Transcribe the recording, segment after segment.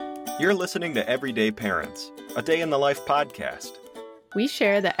You're listening to Everyday Parents, a day in the life podcast. We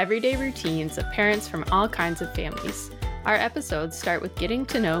share the everyday routines of parents from all kinds of families. Our episodes start with getting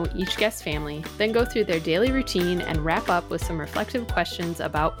to know each guest's family, then go through their daily routine and wrap up with some reflective questions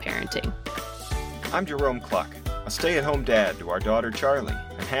about parenting. I'm Jerome Cluck, a stay-at-home dad to our daughter Charlie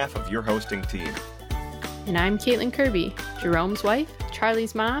and half of your hosting team. And I'm Caitlin Kirby, Jerome's wife,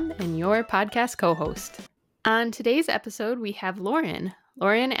 Charlie's mom, and your podcast co-host. On today's episode, we have Lauren.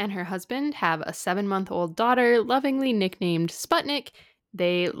 Lauren and her husband have a 7-month-old daughter, lovingly nicknamed Sputnik.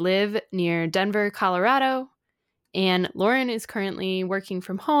 They live near Denver, Colorado, and Lauren is currently working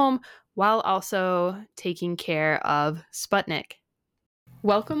from home while also taking care of Sputnik.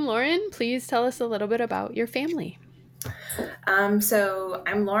 Welcome, Lauren. Please tell us a little bit about your family. So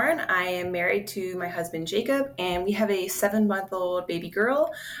I'm Lauren. I am married to my husband, Jacob, and we have a 7-month-old baby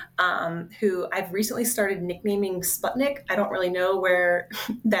girl who I've recently started nicknaming Sputnik. I don't really know where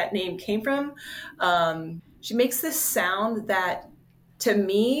that name came from. She makes this sound that, to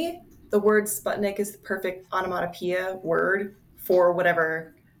me, the word Sputnik is the perfect onomatopoeia word for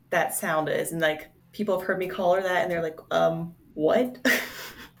whatever that sound is. And like, people have heard me call her that, and they're like, what?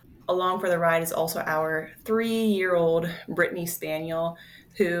 Along for the ride is also our 3-year-old Brittany Spaniel,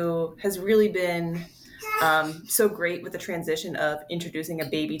 who has really been so great with the transition of introducing a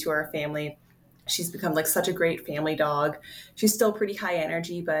baby to our family. She's become like such a great family dog. She's still pretty high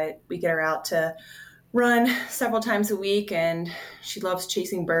energy, but we get her out to run several times a week, and she loves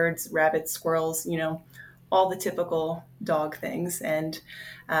chasing birds, rabbits, squirrels, all the typical dog things. And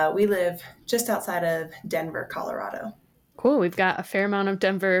we live just outside of Denver, Colorado. Cool. We've got a fair amount of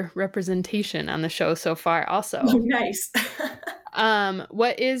Denver representation on the show so far also. Nice.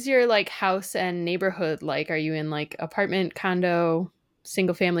 What is your house and neighborhood like? Are you in apartment, condo,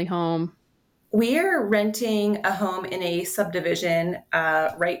 single family home? We are renting a home in a subdivision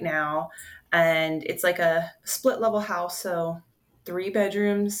right now, and it's like a split level house. So 3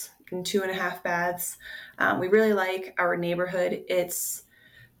 bedrooms and 2.5 baths. We really like our neighborhood. It's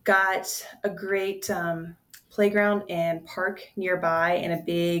got a great playground and park nearby and a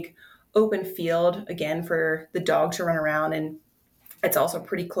big open field, again, for the dog to run around. And it's also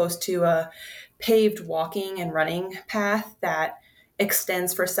pretty close to a paved walking and running path that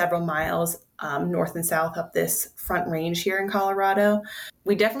extends for several miles north and south up this front range here in Colorado.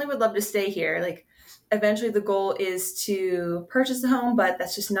 We definitely would love to stay here. Eventually the goal is to purchase a home, but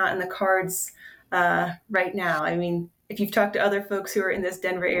that's just not in the cards right now. I mean, if you've talked to other folks who are in this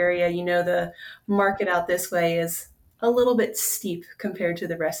Denver area, the market out this way is a little bit steep compared to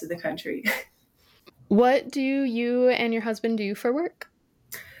the rest of the country. What do you and your husband do for work?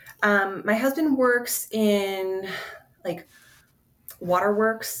 My husband works in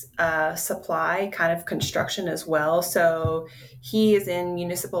waterworks, supply, kind of construction as well. So he is in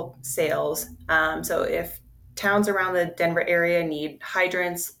municipal sales. So if towns around the Denver area need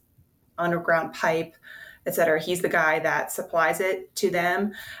hydrants, underground pipe, etc., he's the guy that supplies it to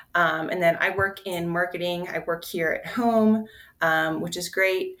them. And then I work in marketing. I work here at home, which is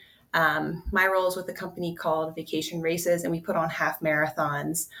great. My role is with a company called Vacation Races, and we put on half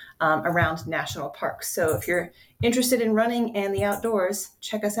marathons around national parks. So if you're interested in running and the outdoors,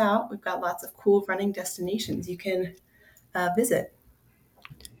 check us out. We've got lots of cool running destinations you can visit.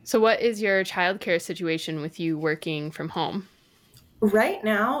 So what is your childcare situation with you working from home? Right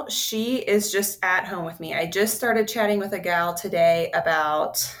now, she is just at home with me. I just started chatting with a gal today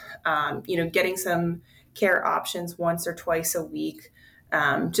about, getting some care options once or twice a week,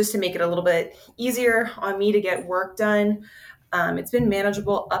 just to make it a little bit easier on me to get work done. It's been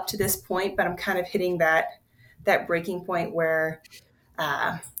manageable up to this point, but I'm kind of hitting that breaking point where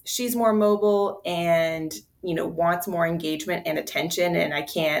she's more mobile and, wants more engagement and attention, and I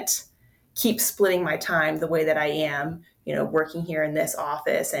can't keep splitting my time the way that I am, working here in this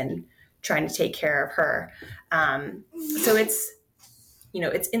office and trying to take care of her. So it's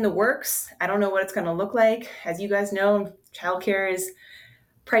in the works. I don't know what it's going to look like. As you guys know, childcare is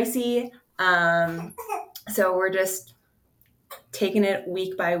pricey. So we're just taking it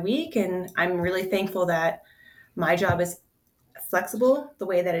week by week. And I'm really thankful that my job is flexible the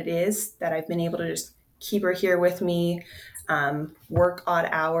way that it is, that I've been able to just keep her here with me, work odd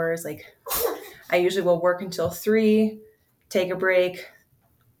hours. I usually will work until 3, take a break,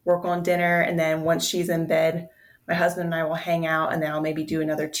 work on dinner, and then once she's in bed, my husband and I will hang out, and then I'll maybe do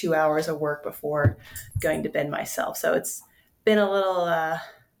another 2 hours of work before going to bed myself. So it's been a little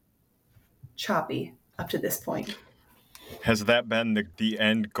choppy up to this point. Has that been the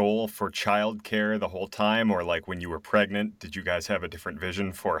end goal for childcare the whole time? Or when you were pregnant, did you guys have a different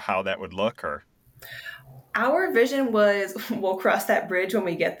vision for how that would look? Or Our vision was we'll cross that bridge when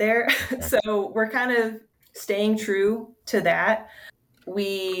we get there. So we're kind of staying true to that.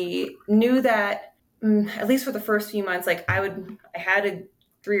 We knew that at least for the first few months, like I had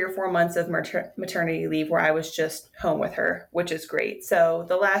 3 or 4 months of maternity leave where I was just home with her, which is great. So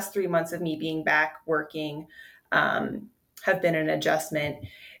the last 3 months of me being back working have been an adjustment.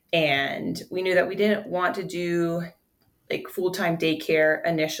 And we knew that we didn't want to do like full-time daycare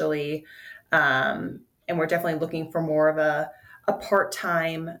initially. And we're definitely looking for more of a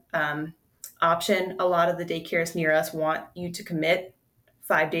part-time option. A lot of the daycares near us want you to commit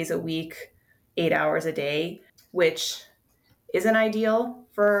 5 days a week, 8 hours a day, which isn't ideal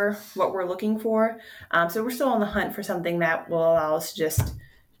for what we're looking for. So we're still on the hunt for something that will allow us to just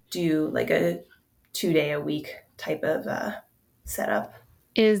do like a 2-day a week type of setup.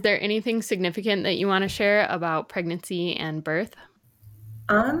 Is there anything significant that you want to share about pregnancy and birth?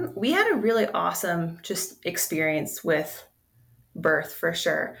 We had a really awesome just experience with birth for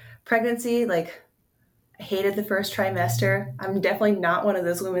sure. Pregnancy, like I hated the first trimester. I'm definitely not one of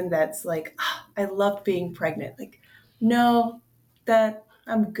those women that's like, oh, I loved being pregnant. Like, no, that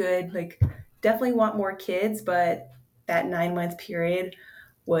I'm good. Like, definitely want more kids, but that 9-month period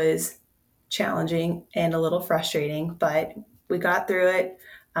was challenging and a little frustrating, but we got through it.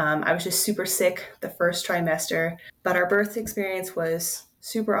 I was just super sick the first trimester, but our birth experience was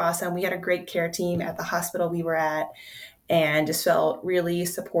super awesome. We had a great care team at the hospital we were at and just felt really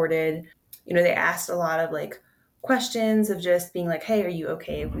supported. You know, they asked a lot of like questions of just being like, hey, are you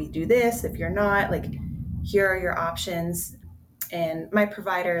okay if we do this? If you're not, like, here are your options. And my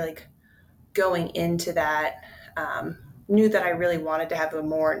provider, like going into that, knew that I really wanted to have a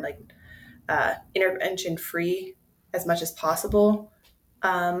more like intervention free as much as possible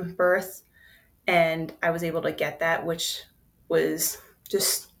birth. And I was able to get that, which was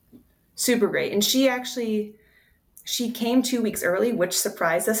just super great. And she came 2 weeks early, which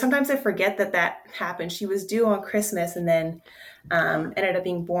surprised us. Sometimes I forget that happened. She was due on Christmas and then ended up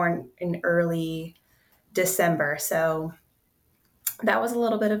being born in early December. So that was a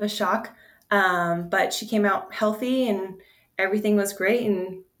little bit of a shock. But she came out healthy and everything was great.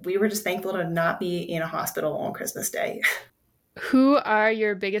 And we were just thankful to not be in a hospital on Christmas Day. Who are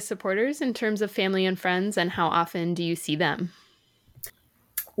your biggest supporters in terms of family and friends, and how often do you see them?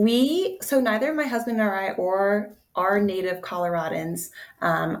 So neither my husband nor I are native Coloradans.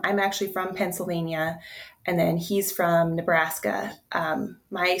 I'm actually from Pennsylvania, and then he's from Nebraska.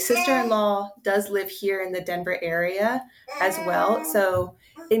 My sister-in-law does live here in the Denver area as well. So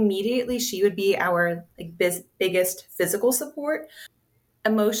immediately she would be our like biggest physical support.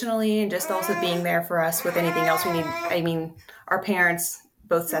 Emotionally and just also being there for us with anything else we need. I mean, our parents,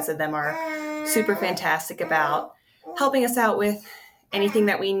 both sets of them, are super fantastic about helping us out with anything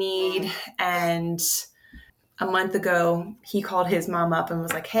that we need. And a month ago, he called his mom up and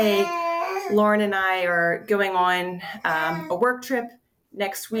was like, hey, Lauren and I are going on a work trip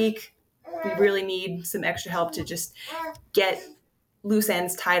next week. We really need some extra help to just get loose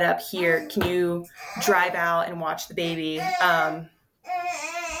ends tied up here. Can you drive out and watch the baby?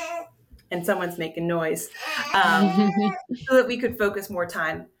 And someone's making noise, so that we could focus more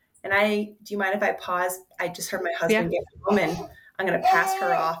time. And do you mind if I pause? I just heard my husband get home and I'm going to pass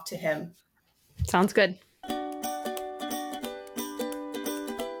her off to him. Sounds good.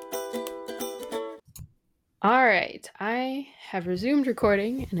 All right, I have resumed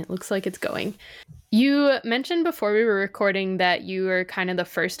recording and it looks like it's going. You mentioned before we were recording that you were kind of the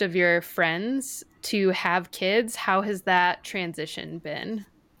first of your friends to have kids. How has that transition been?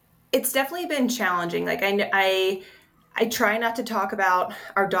 It's definitely been challenging. Like I try not to talk about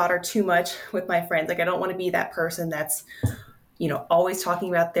our daughter too much with my friends. Like I don't want to be that person that's, you know, always talking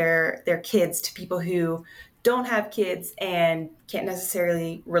about their kids to people who don't have kids and can't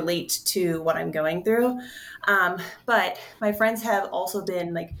necessarily relate to what I'm going through. But my friends have also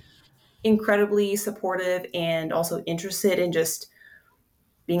been like incredibly supportive and also interested in just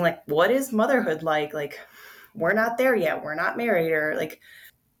being like, what is motherhood like? Like, we're not there yet. We're not married, or like,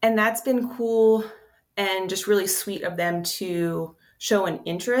 and that's been cool and just really sweet of them to show an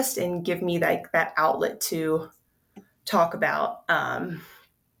interest and give me like that outlet to talk about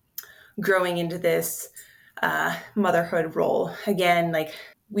growing into this motherhood role. Again, like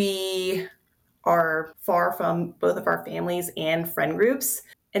we are far from both of our families and friend groups.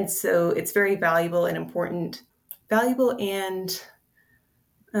 And so it's very valuable and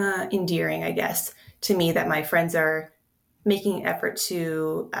endearing, I guess, to me that my friends are making an effort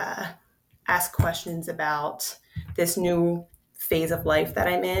to ask questions about this new phase of life that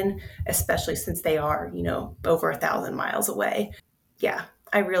I'm in, especially since they are, you know, over 1,000 miles away. Yeah,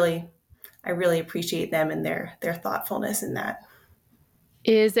 I really I really appreciate them and their thoughtfulness in that.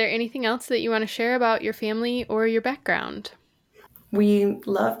 Is there anything else that you want to share about your family or your background? We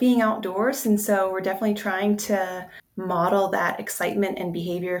love being outdoors, and so we're definitely trying to model that excitement and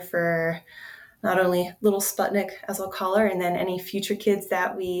behavior for not only little Sputnik, as I'll call her, and then any future kids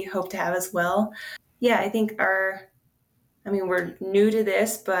that we hope to have as well. Yeah, I think we're new to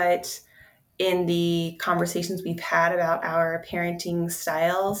this, but in the conversations we've had about our parenting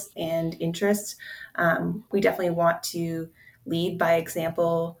styles and interests, we definitely want to lead by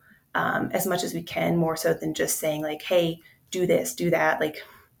example as much as we can, more so than just saying like, hey, do this, do that. Like,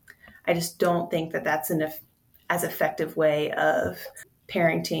 I just don't think that that's as effective way of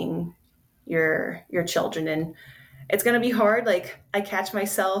parenting your children. And it's going to be hard. Like, I catch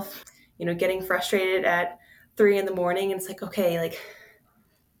myself, getting frustrated at 3 a.m. and it's like, okay, like,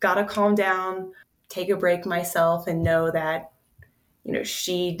 gotta calm down, take a break myself, and know that,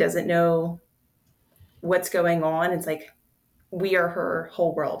 she doesn't know what's going on. It's like, we are her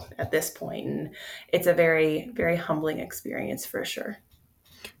whole world at this point. And it's a very, very humbling experience for sure.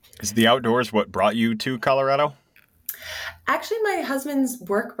 Is the outdoors what brought you to Colorado? Actually, my husband's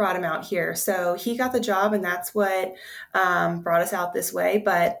work brought him out here. So he got the job, and that's what brought us out this way.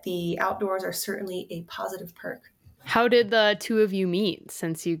 But the outdoors are certainly a positive perk. How did the two of you meet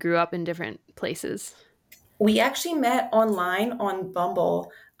since you grew up in different places? We actually met online on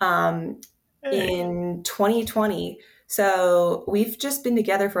Bumble in 2020. So we've just been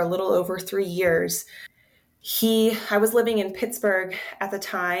together for a little over 3 years. I was living in Pittsburgh at the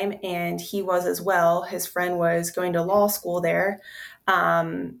time, and he was as well. His friend was going to law school there.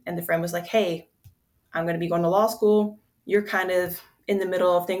 And the friend was like, hey, I'm going to be going to law school. You're kind of in the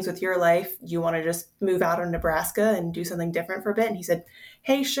middle of things with your life. You want to just move out of Nebraska and do something different for a bit? And he said,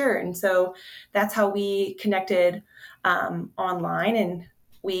 hey, sure. And so that's how we connected online. And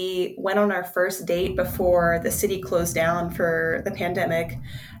we went on our first date before the city closed down for the pandemic,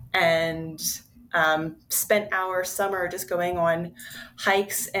 and spent our summer just going on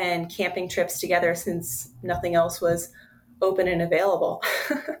hikes and camping trips together since nothing else was open and available.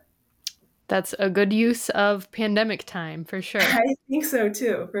 That's a good use of pandemic time, for sure. I think so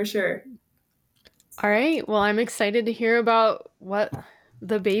too, for sure. All right. Well, I'm excited to hear about what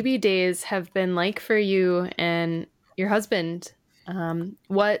the baby days have been like for you and your husband.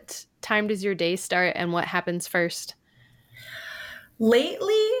 What time does your day start and what happens first?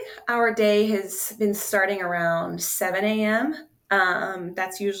 Lately, our day has been starting around 7 a.m.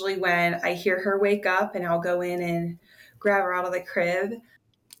 That's usually when I hear her wake up, and I'll go in and grab her out of the crib.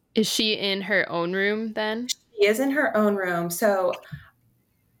 Is she in her own room then? She is in her own room. So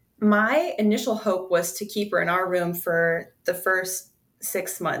my initial hope was to keep her in our room for the first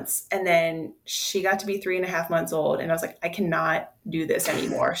 6 months. And then she got to be 3.5 months old. And I was like, I cannot do this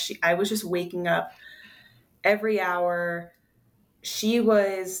anymore. I was just waking up every hour. She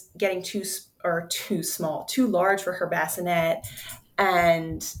was getting too small, too large for her bassinet.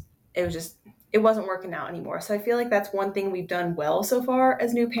 And it wasn't working out anymore. So I feel like that's one thing we've done well so far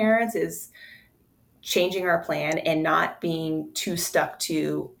as new parents is changing our plan and not being too stuck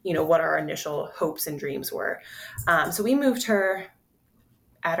to, what our initial hopes and dreams were. So we moved her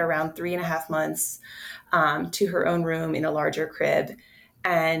at around 3.5 months to her own room in a larger crib.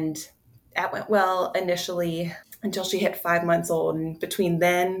 And that went well initially until she hit 5 months old. And between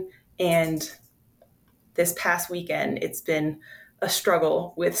then and this past weekend, it's been a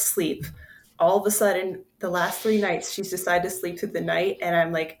struggle with sleep. All of a sudden, the last 3 nights, she's decided to sleep through the night. And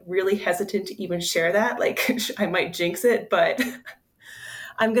I'm like really hesitant to even share that. Like I might jinx it, but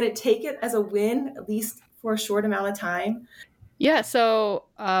I'm going to take it as a win, at least for a short amount of time. Yeah. So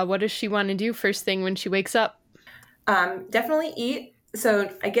what does she want to do first thing when she wakes up? Definitely eat.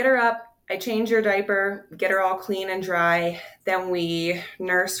 So I get her up, I change her diaper, get her all clean and dry. Then we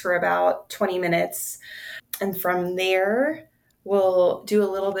nurse for about 20 minutes. And from there, we'll do a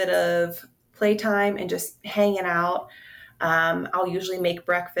little bit of playtime and just hanging out. I'll usually make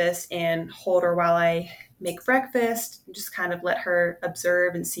breakfast and hold her while I make breakfast, and just kind of let her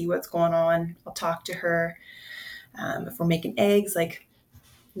observe and see what's going on. I'll talk to her. If we're making eggs, like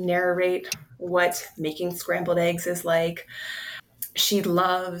narrate what making scrambled eggs is like. She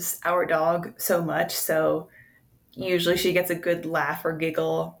loves our dog so much, so usually she gets a good laugh or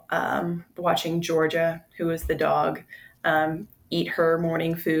giggle watching Georgia, who is the dog, eat her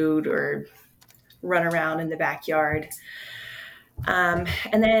morning food or run around in the backyard. And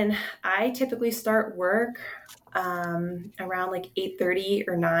then I typically start work around like 8:30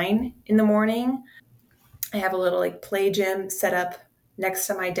 or 9 in the morning. I have a little like play gym set up next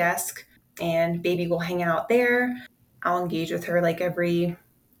to my desk, and baby will hang out there. I'll engage with her like every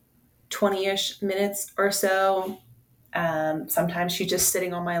 20-ish minutes or so. Sometimes she's just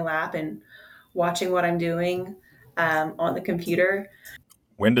sitting on my lap and watching what I'm doing on the computer.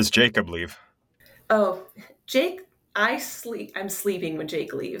 When does Jacob leave? Oh, Jake, I'm sleeping when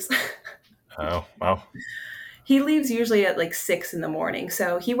Jake leaves. Oh, wow. He leaves usually at like 6 in the morning.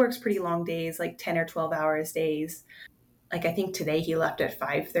 So he works pretty long days, like 10 or 12 hours days. Like I think today he left at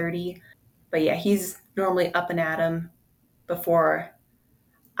 5:30. But yeah, he's normally up and at 'em before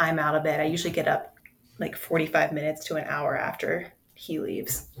I'm out of bed. I usually get up like 45 minutes to an hour after he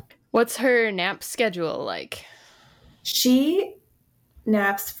leaves. What's her nap schedule like? She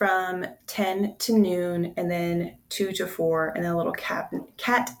naps from 10 to noon and then 2 to 4 and then a little cat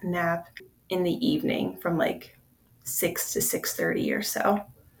nap in the evening from like 6 to 6:30 or so.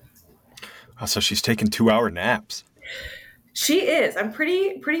 Oh, so she's taking 2-hour naps. She is. I'm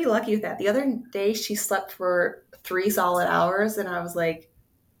pretty lucky with that. The other day she slept for 3 solid hours and I was like,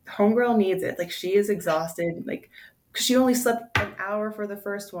 homegirl needs it. Like she is exhausted. Like, cause she only slept an hour for the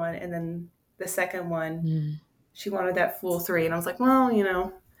first one and then the second one she wanted that full 3. And I was like, well, you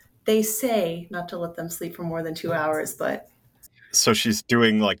know, they say not to let them sleep for more than 2 hours, but So she's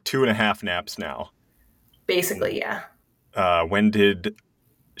doing like 2.5 naps now. basically, yeah. When did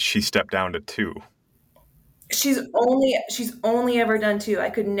she step down to 2? She's only ever done 2. I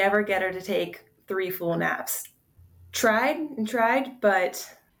could never get her to take 3 full naps. Tried and tried, but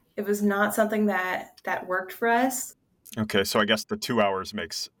it was not something that worked for us. Okay, so I guess the 2 hours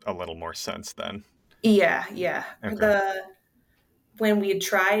makes a little more sense then. Yeah. Okay. When we had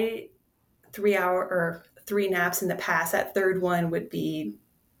tried 3 naps in the past, that third one would be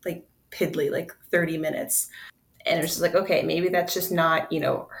like piddly, like 30 minutes. And it was just like, okay, maybe that's just not, you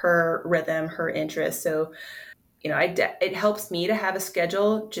know, her rhythm, her interest. So, you know, it helps me to have a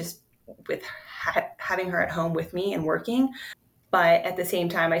schedule just with having her at home with me and working. But at the same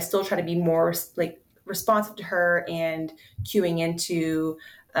time, I still try to be more like responsive to her and cueing into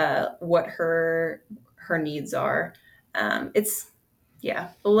what her needs are. It's a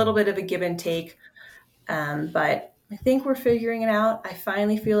little bit of a give and take, but I think we're figuring it out. I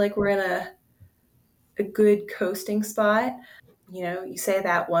finally feel like we're in a good coasting spot. You know, you say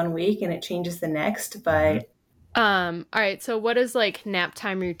that one week and it changes the next, but All right, so what does like nap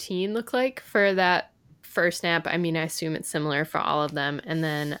time routine look like for that first nap? I mean, I assume it's similar for all of them. And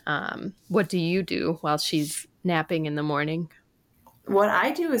then what do you do while she's napping in the morning? what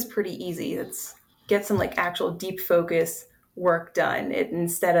I do is pretty easy. It's get some like actual deep focus work done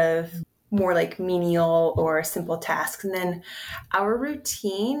instead of more like menial or simple tasks. And then our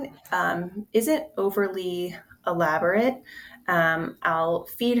routine isn't overly elaborate. I'll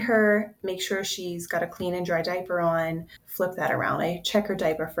feed her, make sure she's got a clean and dry diaper on, flip that around. I check her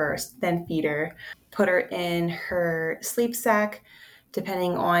diaper first, then feed her, put her in her sleep sack,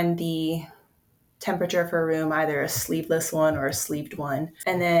 depending on the temperature of her room, either a sleeveless one or a sleeved one.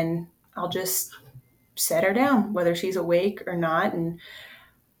 And then I'll just set her down, whether she's awake or not. And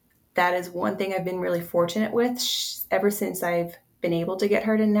that is one thing I've been really fortunate with. Ever since I've been able to get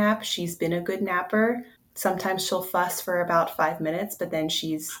her to nap, she's been a good napper. Sometimes she'll fuss for about 5 minutes, but then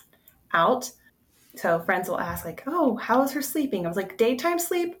she's out. So friends will ask like, oh, how is her sleeping? I was like, daytime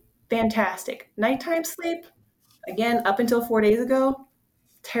sleep, fantastic. Nighttime sleep, again, up until 4 days ago,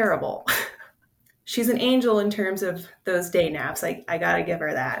 terrible. She's an angel in terms of those day naps. I got to give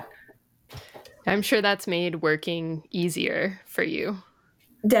her that. I'm sure that's made working easier for you.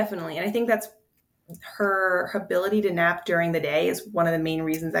 Definitely. And I think that's her ability to nap during the day is one of the main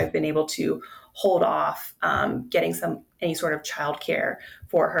reasons I've been able to hold off getting any sort of childcare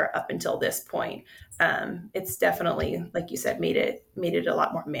for her up until this point. It's definitely, like you said, made it a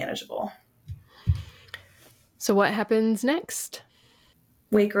lot more manageable. So what happens next?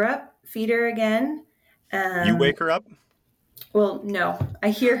 Wake her up, feed her again. You wake her up? Well, no, I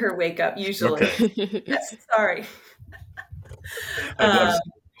hear her wake up usually. Okay. Yes, sorry.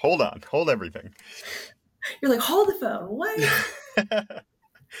 Hold everything. You're like, hold the phone. What?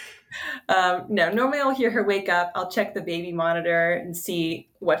 No, normally I'll hear her wake up. I'll check the baby monitor and see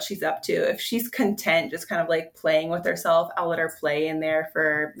what she's up to. If she's content, just kind of like playing with herself, I'll let her play in there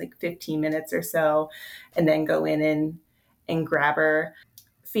for like 15 minutes or so and then go in and grab her,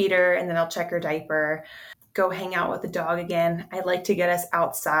 feed her, and then I'll check her diaper, go hang out with the dog again. I like to get us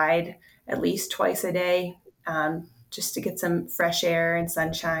outside at least twice a day, just to get some fresh air and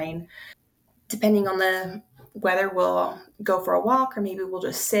sunshine. Depending on the weather, we'll go for a walk or maybe we'll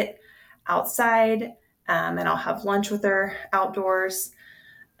just sit outside, and I'll have lunch with her outdoors.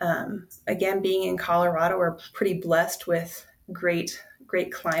 Again, being in Colorado, we're pretty blessed with great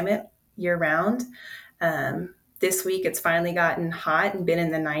climate year round. This week it's finally gotten hot and been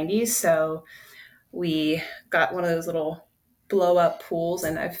in the 90s. So we got one of those little blow up pools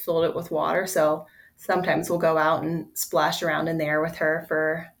and I've filled it with water. So sometimes we'll go out and splash around in there with her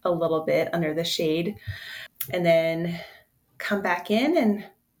for a little bit under the shade and then come back in and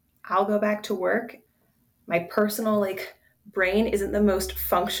I'll go back to work. My personal brain isn't the most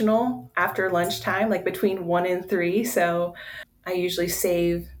functional after lunchtime, like between 1 and 3. So I usually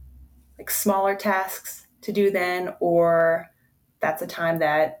save smaller tasks to do then, or that's a time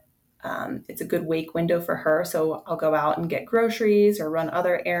that it's a good wake window for her. So I'll go out and get groceries or run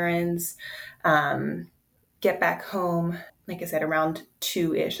other errands, get back home. Like I said, around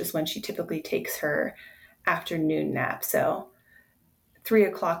 2-ish is when she typically takes her afternoon nap. So 3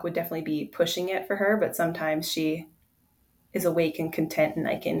 o'clock would definitely be pushing it for her, but sometimes she is awake and content and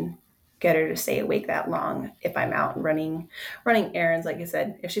I can get her to stay awake that long if I'm out and running errands. Like I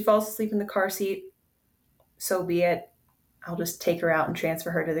said, if she falls asleep in the car seat, so be it. I'll just take her out and transfer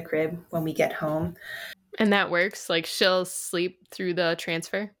her to the crib when we get home. And that works? She'll sleep through the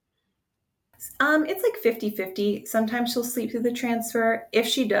transfer? It's 50-50. Sometimes she'll sleep through the transfer. If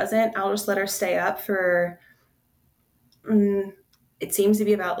she doesn't, I'll just let her stay up for, it seems to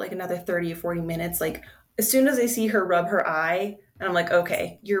be about another 30 or 40 minutes. As soon as I see her rub her eye, and I'm like,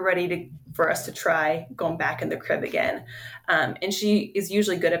 okay, you're ready for us to try going back in the crib again. And she is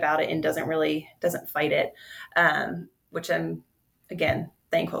usually good about it and doesn't fight it, which I'm, again,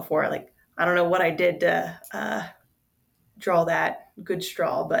 thankful for. I don't know what I did to draw that good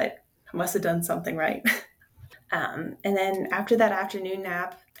straw, but I must have done something right. And then after that afternoon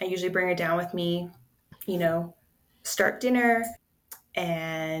nap, I usually bring her down with me, start dinner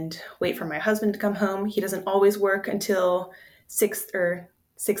and wait for my husband to come home. He doesn't always work until 6 or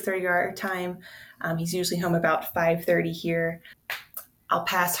 6:30 our time. He's usually home about 5:30 here. I'll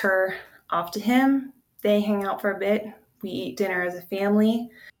pass her off to him. They hang out for a bit. We eat dinner as a family.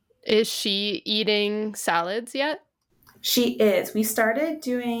 Is she eating salads yet? She is. We started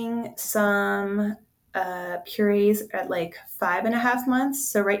doing some purees at 5.5 months.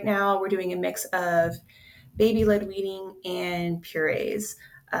 So right now we're doing a mix of baby-led weaning and purees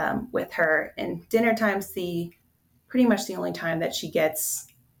with her. And dinner time's pretty much the only time that she gets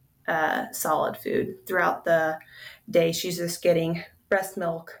solid food. Throughout the day, she's just getting breast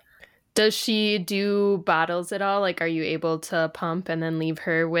milk. Does she do bottles at all? Are you able to pump and then leave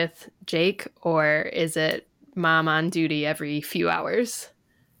her with Jake? Or is it mom on duty every few hours?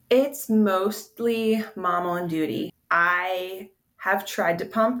 It's mostly mom on duty. I have tried to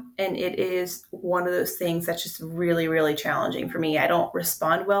pump, and it is one of those things that's just really, really challenging for me. I don't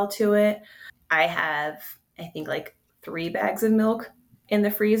respond well to it. I have, I think, 3 bags of milk in the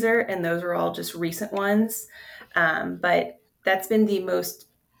freezer, and those are all just recent ones. But that's been the most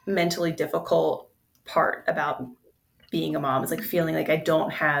mentally difficult part about being a mom, is feeling I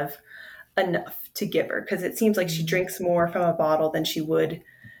don't have enough to give her, because it seems like she drinks more from a bottle than she would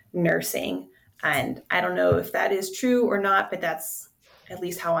nursing. And I don't know if that is true or not, but that's at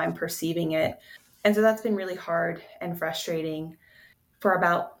least how I'm perceiving it. And so that's been really hard and frustrating. For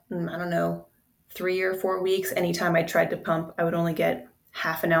about, 3 or 4 weeks, anytime I tried to pump, I would only get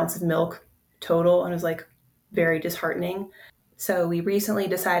half an ounce of milk total. And it was very disheartening. So we recently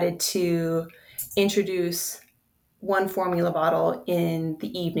decided to introduce one formula bottle in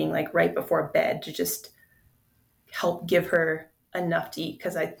the evening, right before bed, to just help give her enough to eat.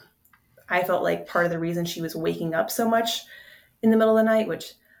 Because I felt like part of the reason she was waking up so much in the middle of the night,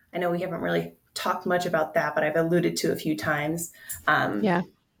 which I know we haven't really talked much about that, but I've alluded to a few times,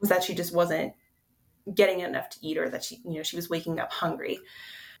 was that she just wasn't getting enough to eat, or that she was waking up hungry.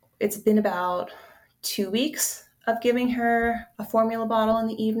 It's been about 2 weeks of giving her a formula bottle in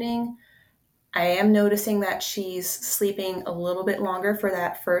the evening. I am noticing that she's sleeping a little bit longer for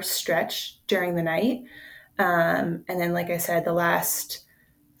that first stretch during the night. And then, like I said, the last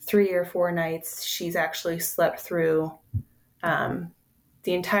 3 or 4 nights, she's actually slept through the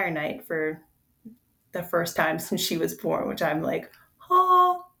entire night for the first time since she was born, which I'm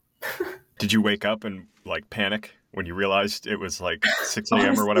oh. Did you wake up and panic when you realized it was 6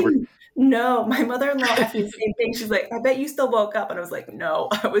 a.m. or whatever? No, my mother-in-law asked me the same thing. She's like, I bet you still woke up. And I was like, no,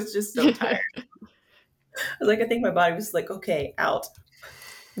 I was just so tired. I was I think my body was okay, out.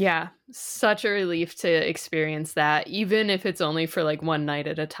 Yeah, such a relief to experience that, even if it's only for one night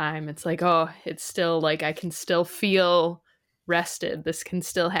at a time. It's oh, it's still I can still feel rested. This can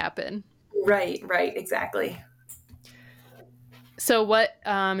still happen. Right, exactly. So what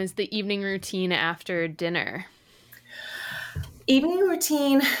is the evening routine after dinner? Evening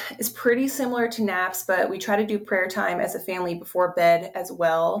routine is pretty similar to naps, but we try to do prayer time as a family before bed as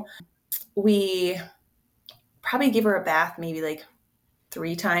well. We probably give her a bath maybe like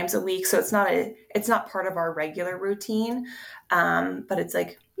 3 times a week. So it's not part of our regular routine, but it's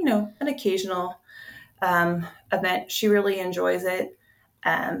like, an occasional event. She really enjoys it.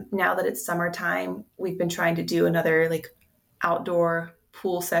 Now that it's summertime, we've been trying to do another like outdoor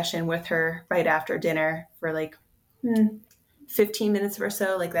pool session with her right after dinner for like 15 minutes or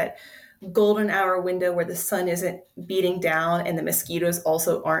so, like that golden hour window where the sun isn't beating down and the mosquitoes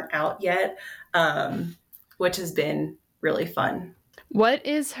also aren't out yet, which has been really fun. What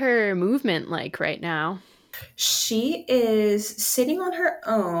is her movement like right now? She is sitting on her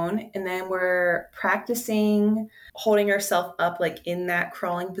own, and then we're practicing holding herself up like in that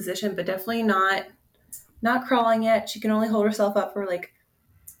crawling position, but definitely not crawling yet. She can only hold herself up for like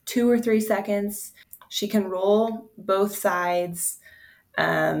 2 or 3 seconds. She can roll both sides,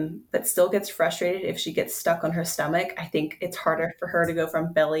 but still gets frustrated if she gets stuck on her stomach. I think it's harder for her to go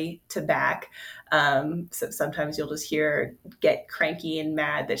from belly to back. So sometimes you'll just hear her get cranky and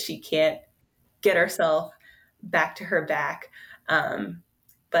mad that she can't get herself back to her back.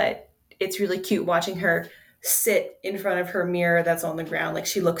 But it's really cute watching her sit in front of her mirror that's on the ground. Like,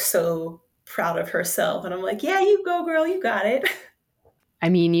 she looks so proud of herself. And I'm like, yeah, you go, girl, you got it. I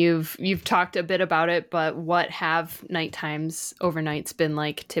mean, you've talked a bit about it, but what have nighttime overnights been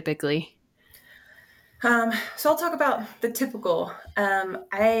like typically? So I'll talk about the typical.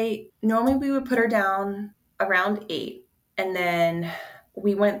 Normally we would put her down around 8, and then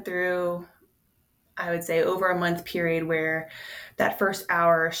we went through, I would say, over a month period where that first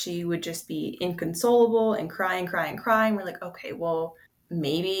hour she would just be inconsolable and crying. We're like, okay, well,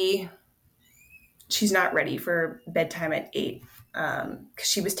 maybe she's not ready for bedtime at 8, because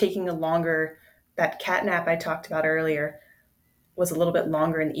she was taking that cat nap I talked about earlier was a little bit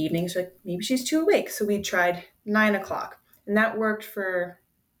longer in the evening. So like, maybe she's too awake. So we tried 9 o'clock, and that worked for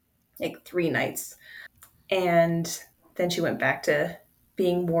like 3 nights. And then she went back to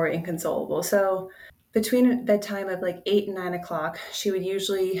being more inconsolable. So between bedtime of like 8 and 9 o'clock, she would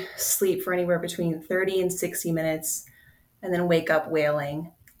usually sleep for anywhere between 30 and 60 minutes and then wake up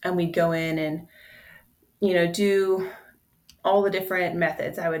wailing. And we'd go in and, do all the different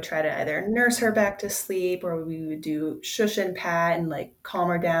methods. I would try to either nurse her back to sleep, or we would do shush and pat and like calm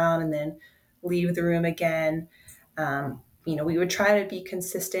her down and then leave the room again. We would try to be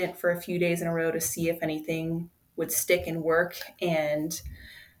consistent for a few days in a row to see if anything would stick and work. And,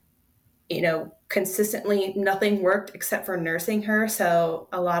 consistently nothing worked except for nursing her. So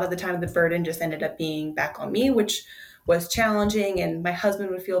a lot of the time the burden just ended up being back on me, which was challenging. And my husband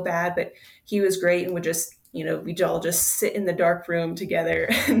would feel bad, but he was great and would just, we'd all just sit in the dark room together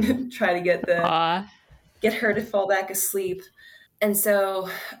and try to get her to fall back asleep. And so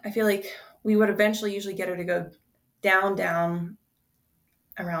I feel like we would eventually usually get her to go down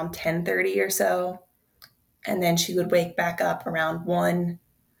around 10:30 or so. And then she would wake back up around 1,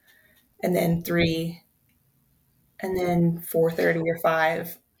 and then 3, and then 4:30 or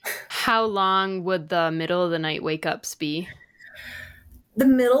 5. How long would the middle of the night wake ups be? The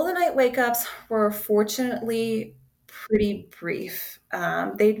middle of the night wake ups were fortunately pretty brief.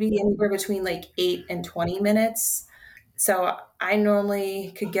 They'd be anywhere between like 8 and 20 minutes. So I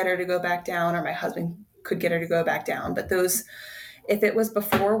normally could get her to go back down, or my husband could get her to go back down. But if it was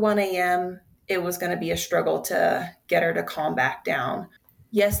before 1 a.m., it was going to be a struggle to get her to calm back down.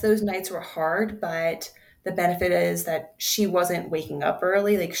 Yes, those nights were hard, but the benefit is that she wasn't waking up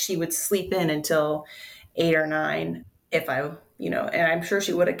early. Like, she would sleep in until 8 or 9 if and I'm sure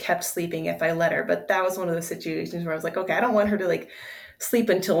she would have kept sleeping if I let her. But that was one of those situations where I was like, okay, I don't want her to like sleep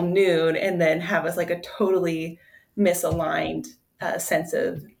until noon and then have us like a totally misaligned sense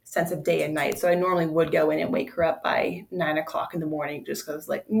of day and night. So I normally would go in and wake her up by 9 o'clock in the morning, just because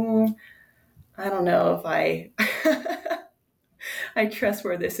like, I don't know if I trust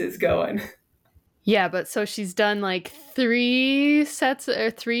where this is going. Yeah, but so she's done like 3 sets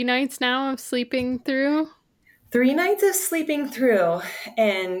or 3 nights now of sleeping through? 3 nights of sleeping through.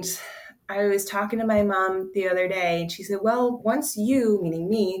 And I was talking to my mom the other day, and she said, well, once you, meaning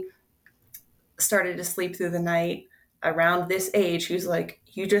me, started to sleep through the night around this age, she was like,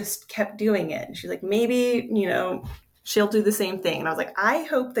 you just kept doing it. And she's like, maybe, she'll do the same thing. And I was like, I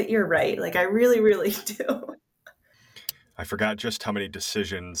hope that you're right. Like, I really, really do. I forgot just how many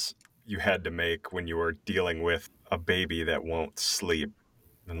decisions you had to make when you were dealing with a baby that won't sleep.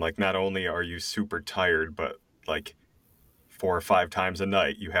 And like, not only are you super tired, but like 4 or 5 times a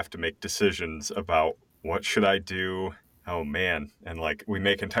night, you have to make decisions about what should I do? Oh man. And like, we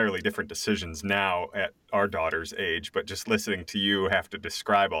make entirely different decisions now at our daughter's age, but just listening to you have to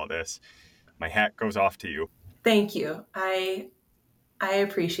describe all this, my hat goes off to you. Thank you. I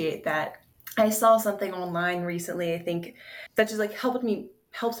appreciate that. I saw something online recently, I think, that just like helps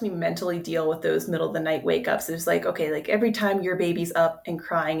me mentally deal with those middle of the night wake ups. It's like, okay, like every time your baby's up and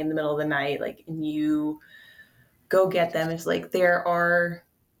crying in the middle of the night, like, and you go get them, it's like there are,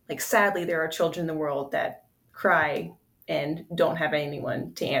 like, sadly, there are children in the world that cry and don't have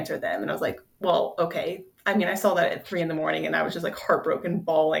anyone to answer them. And I was like, well, okay. I mean, I saw that at 3 in the morning and I was just like heartbroken,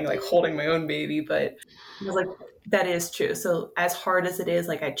 bawling, like holding my own baby. But I was like, that is true. So as hard as it is,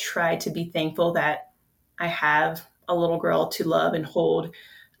 like, I try to be thankful that I have a little girl to love and hold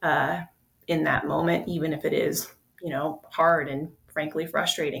uh, in that moment, even if it is, hard and frankly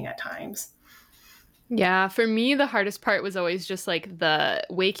frustrating at times. Yeah, for me, the hardest part was always just like the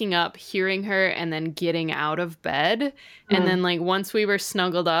waking up, hearing her, and then getting out of bed. And then, Mm. like, once we were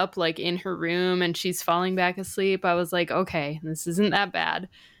snuggled up, like in her room and she's falling back asleep, I was like, okay, this isn't that bad.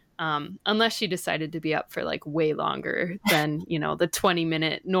 Unless she decided to be up for like way longer than, the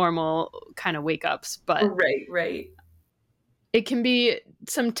 20-minute normal kind of wake ups. But Right, right. it can be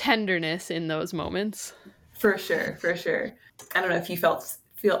some tenderness in those moments. For sure, for sure. I don't know if you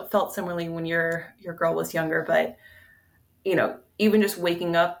felt similarly when your girl was younger, but even just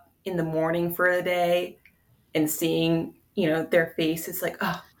waking up in the morning for the day and seeing, their face, it's like,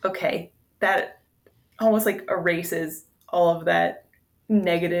 oh, okay, that almost like erases all of that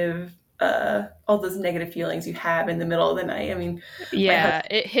negative, all those negative feelings you have in the middle of the night. I mean, my Yeah,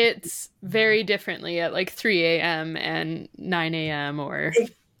 husband, it hits very differently at like 3 a.m. and 9 a.m. or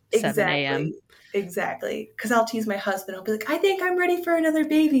 7 a.m. exactly, exactly. Because I'll tease my husband. I'll be like, I think I'm ready for another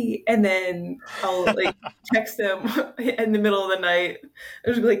baby, and then I'll like text him in the middle of the night.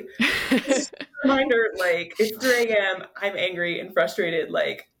 I'll just be like, just a reminder, like, it's 3 a.m. I'm angry and frustrated.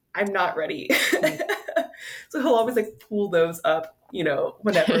 Like, I'm not ready. So he'll always like pull those up,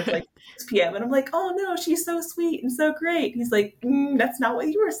 whenever it's like 6 p.m. And I'm like, oh no, she's so sweet and so great. He's like, that's not what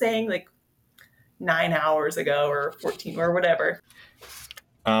you were saying like 9 hours ago or 14 or whatever.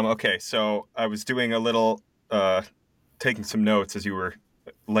 Okay, so I was doing a little, taking some notes as you were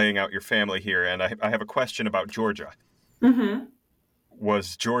laying out your family here, and I have a question about Georgia. Mm-hmm.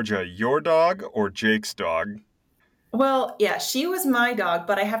 Was Georgia your dog or Jake's dog? Well, yeah, she was my dog,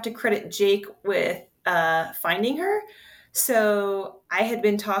 but I have to credit Jake with finding her. So I had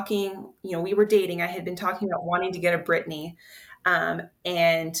been talking, we were dating. I had been talking about wanting to get a Brittany.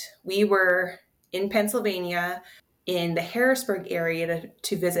 And we were in Pennsylvania in the Harrisburg area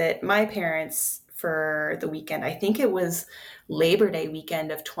to visit my parents for the weekend. I think it was Labor Day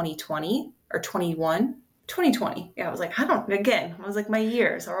weekend of 2020 or 21. 2020. Yeah, I was like, I was like, my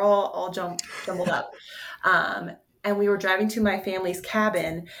years are all jumbled up. Um, and we were driving to my family's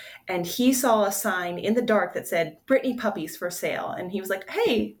cabin, and he saw a sign in the dark that said Brittany puppies for sale. And he was like,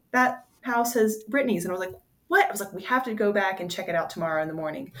 hey, that house has Brittany's. And I was like, what? I was like, we have to go back and check it out tomorrow in the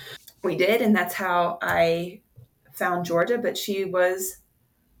morning. We did, and that's how I found Georgia. But she was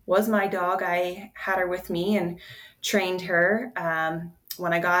my dog. I had her with me and trained her.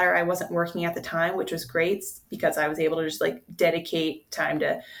 When I got her, I wasn't working at the time, which was great because I was able to just like dedicate time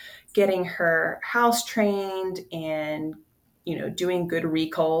to getting her house trained and, doing good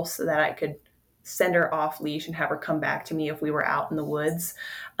recall so that I could send her off leash and have her come back to me if we were out in the woods.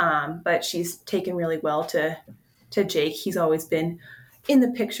 But she's taken really well to Jake. He's always been in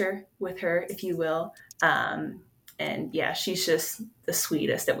the picture with her, if you will. And yeah, she's just the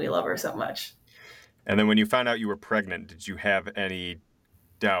sweetest, and we love her so much. And then when you found out you were pregnant, did you have any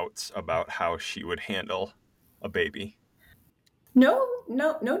doubts about how she would handle a baby? No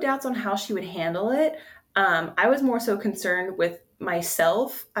doubts on how she would handle it. I was more so concerned with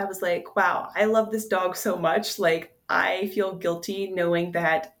myself. I was like, wow, I love this dog so much. Like, I feel guilty knowing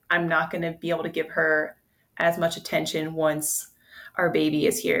that I'm not going to be able to give her as much attention once our baby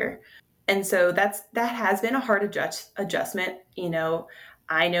is here. And so that has been a hard adjustment.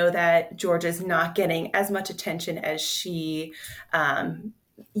 I know that Georgia's not getting as much attention as she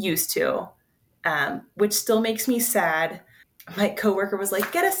used to, which still makes me sad. My coworker was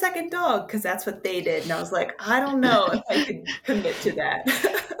like, get a second dog, because that's what they did. And I was like, I don't know if I could commit to that.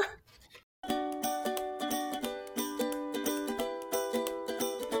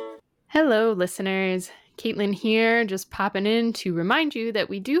 Hello, listeners. Caitlin here, just popping in to remind you that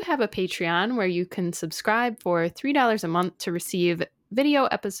we do have a Patreon where you can subscribe for $3 a month to receive video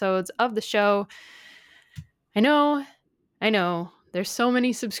episodes of the show. I know, there's so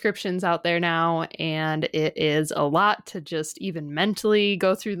many subscriptions out there now, and it is a lot to just even mentally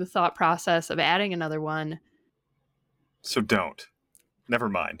go through the thought process of adding another one. So don't. Never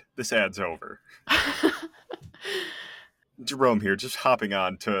mind. This ad's over. Jerome here, just hopping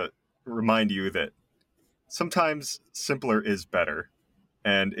on to remind you that sometimes simpler is better.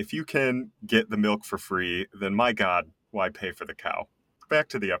 And if you can get the milk for free, then my God, why pay for the cow? Back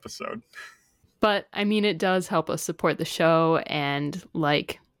to the episode. But I mean, it does help us support the show and,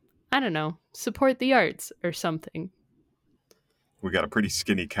 like, I don't know, support the arts or something. We got a pretty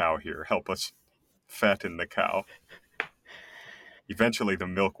skinny cow here. Help us fatten the cow. Eventually the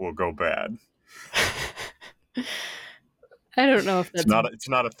milk will go bad. I don't know if that's it's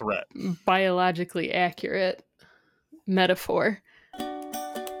not a threat. Biologically accurate metaphor.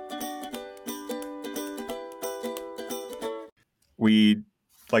 We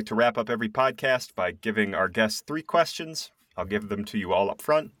like to wrap up every podcast by giving our guests 3 questions. I'll give them to you all up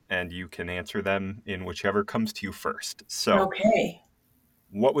front, and you can answer them in whichever comes to you first. So, okay.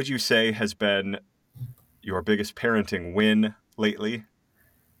 What would you say has been your biggest parenting win lately?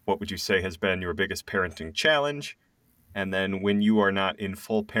 What would you say has been your biggest parenting challenge? And then when you are not in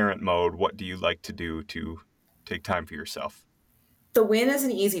full parent mode, what do you like to do to take time for yourself? The win is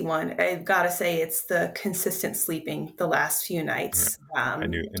an easy one. I've got to say it's the consistent sleeping the last few nights. Yeah, I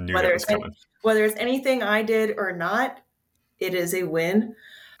knew that was coming. Whether it's anything I did or not, it is a win.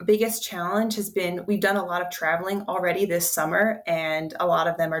 The biggest challenge has been we've done a lot of traveling already this summer, and a lot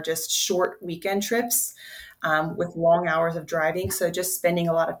of them are just short weekend trips with long hours of driving. So just spending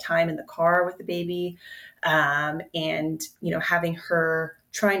a lot of time in the car with the baby, and having her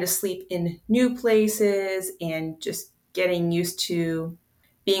trying to sleep in new places and just getting used to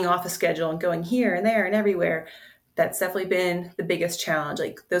being off a schedule and going here and there and everywhere. That's definitely been the biggest challenge.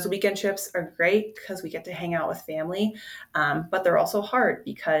 Like, those weekend trips are great because we get to hang out with family, but they're also hard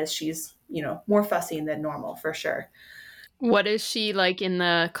because she's, more fussy than normal for sure. What is she like in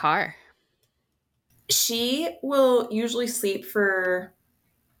the car? She will usually sleep for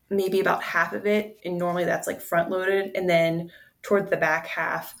maybe about half of it, and normally that's like front loaded, and then toward the back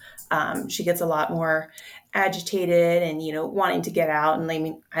half, she gets a lot more agitated and wanting to get out. And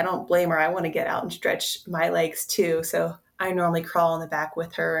I don't blame her. I want to get out and stretch my legs too, so I normally crawl in the back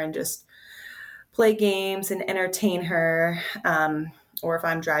with her and just play games and entertain her, or if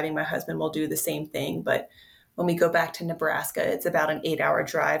I'm driving, my husband will do the same thing. But when we go back to Nebraska, it's about an 8-hour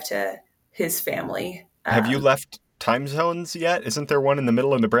drive to his family. Have you left time zones yet? Isn't there one in the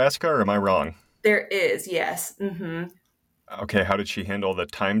middle of Nebraska, or am I wrong? There is, yes. Mm-hmm. Okay, how did she handle the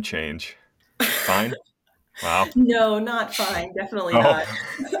time change? Fine? Wow. No, not fine. Definitely not.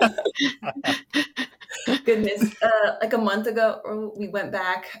 Goodness. Like a month ago, we went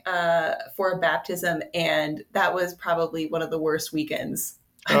back for a baptism, and that was probably one of the worst weekends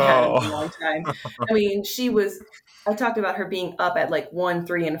I've had in a long time. I mean, I talked about her being up at like 1,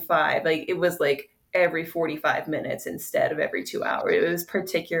 3, and 5. Like, it was like every 45 minutes instead of every 2 hours. It was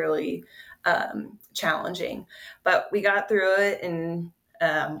particularly challenging, but we got through it. And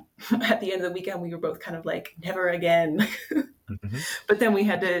at the end of the weekend, we were both kind of like, never again. Mm-hmm. But then we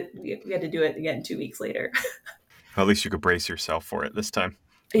had to do it again 2 weeks later. Well, at least you could brace yourself for it this time.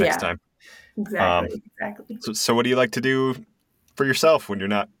 Next time. Exactly. So what do you like to do for yourself when you're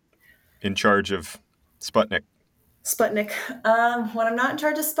not in charge of Sputnik? When I'm not in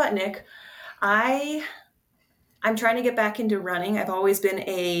charge of Sputnik, I'm trying to get back into running. I've always been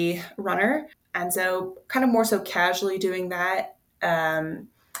a runner, and so kind of more so casually doing that.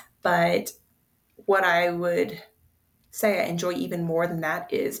 But what I would say I enjoy even more than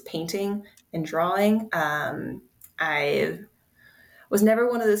that is painting and drawing. I was never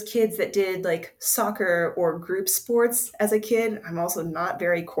one of those kids that did like soccer or group sports as a kid. I'm also not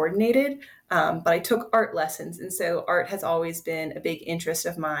very coordinated, but I took art lessons. And so art has always been a big interest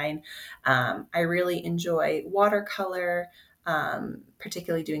of mine. I really enjoy watercolor,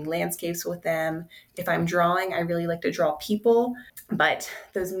 particularly doing landscapes with them. If I'm drawing, I really like to draw people, but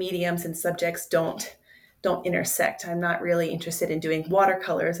those mediums and subjects don't intersect. I'm not really interested in doing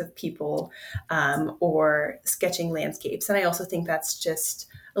watercolors of people or sketching landscapes. And I also think that's just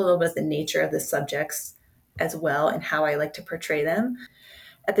a little bit of the nature of the subjects as well and how I like to portray them.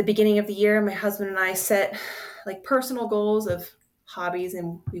 At the beginning of the year, my husband and I set like personal goals of hobbies,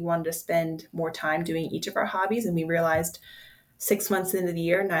 and we wanted to spend more time doing each of our hobbies. And we realized 6 months into the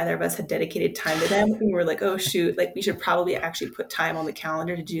year, neither of us had dedicated time to them. And we were like, oh shoot, like we should probably actually put time on the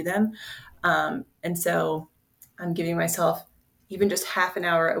calendar to do them. And so I'm giving myself even just half an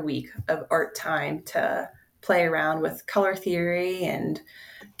hour a week of art time to play around with color theory and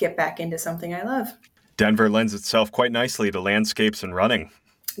get back into something I love. Denver lends itself quite nicely to landscapes and running.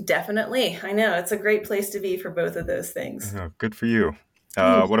 Definitely. I know. It's a great place to be for both of those things. Oh, good for you.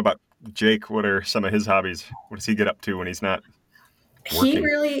 What about Jake? What are some of his hobbies? What does he get up to when he's not working? He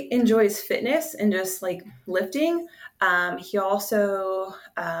really enjoys fitness and just like lifting. He also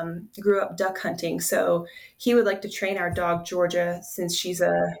grew up duck hunting. So he would like to train our dog, Georgia, since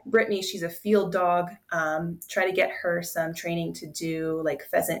Brittany, she's a field dog, try to get her some training to do like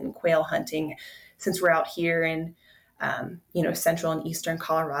pheasant and quail hunting. Since we're out here in, central and eastern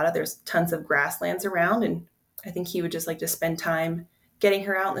Colorado, there's tons of grasslands around. And I think he would just like to spend time getting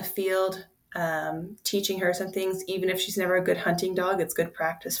her out in the field, teaching her some things. Even if she's never a good hunting dog, it's good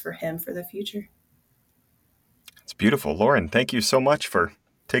practice for him for the future. It's beautiful. Lauren, thank you so much for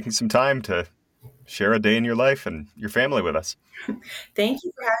taking some time to share a day in your life and your family with us. Thank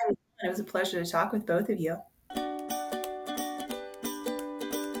you for having me. It was a pleasure to talk with both of you.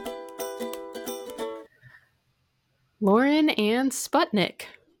 Lauren and Sputnik.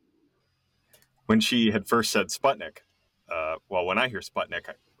 When she had first said Sputnik, when I hear Sputnik,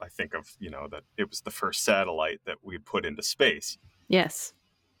 I think of, that it was the first satellite that we put into space. Yes.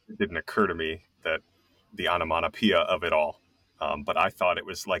 It didn't occur to me that the onomatopoeia of it all. But I thought it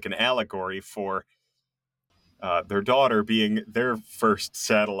was like an allegory for their daughter being their first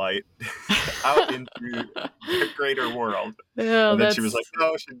satellite out into the greater world. Oh, and then she was like,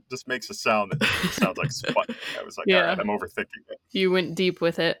 no, she just makes a sound that sounds like Sputnik. I was like, all right, I'm overthinking it. You went deep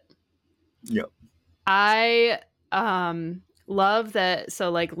with it. Yep. I love that. So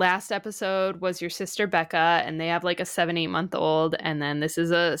like last episode was your sister Becca, and they have like a 7-8 month old, and then this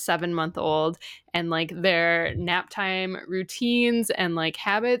is a 7 month old, and like their nap time routines and like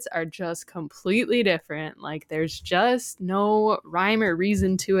habits are just completely different. Like there's just no rhyme or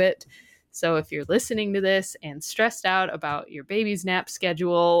reason to it. So if you're listening to this and stressed out about your baby's nap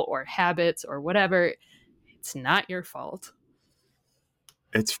schedule or habits or whatever, it's not your fault.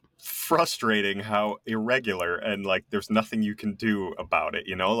 It's frustrating how irregular and like there's nothing you can do about it,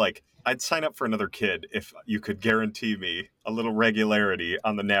 like I'd sign up for another kid if you could guarantee me a little regularity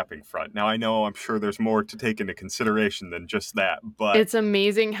on the napping front. Now I'm sure there's more to take into consideration than just that, but it's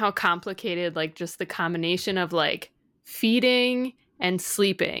amazing how complicated like just the combination of like feeding and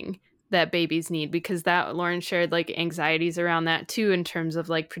sleeping that babies need, because that Lauren shared like anxieties around that too, in terms of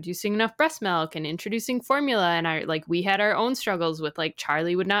like producing enough breast milk and introducing formula. And we had our own struggles with like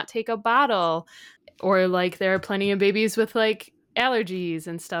Charlie would not take a bottle, or like there are plenty of babies with like allergies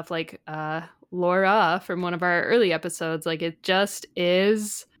and stuff, like Laura from one of our early episodes. Like it just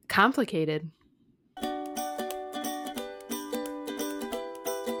is complicated.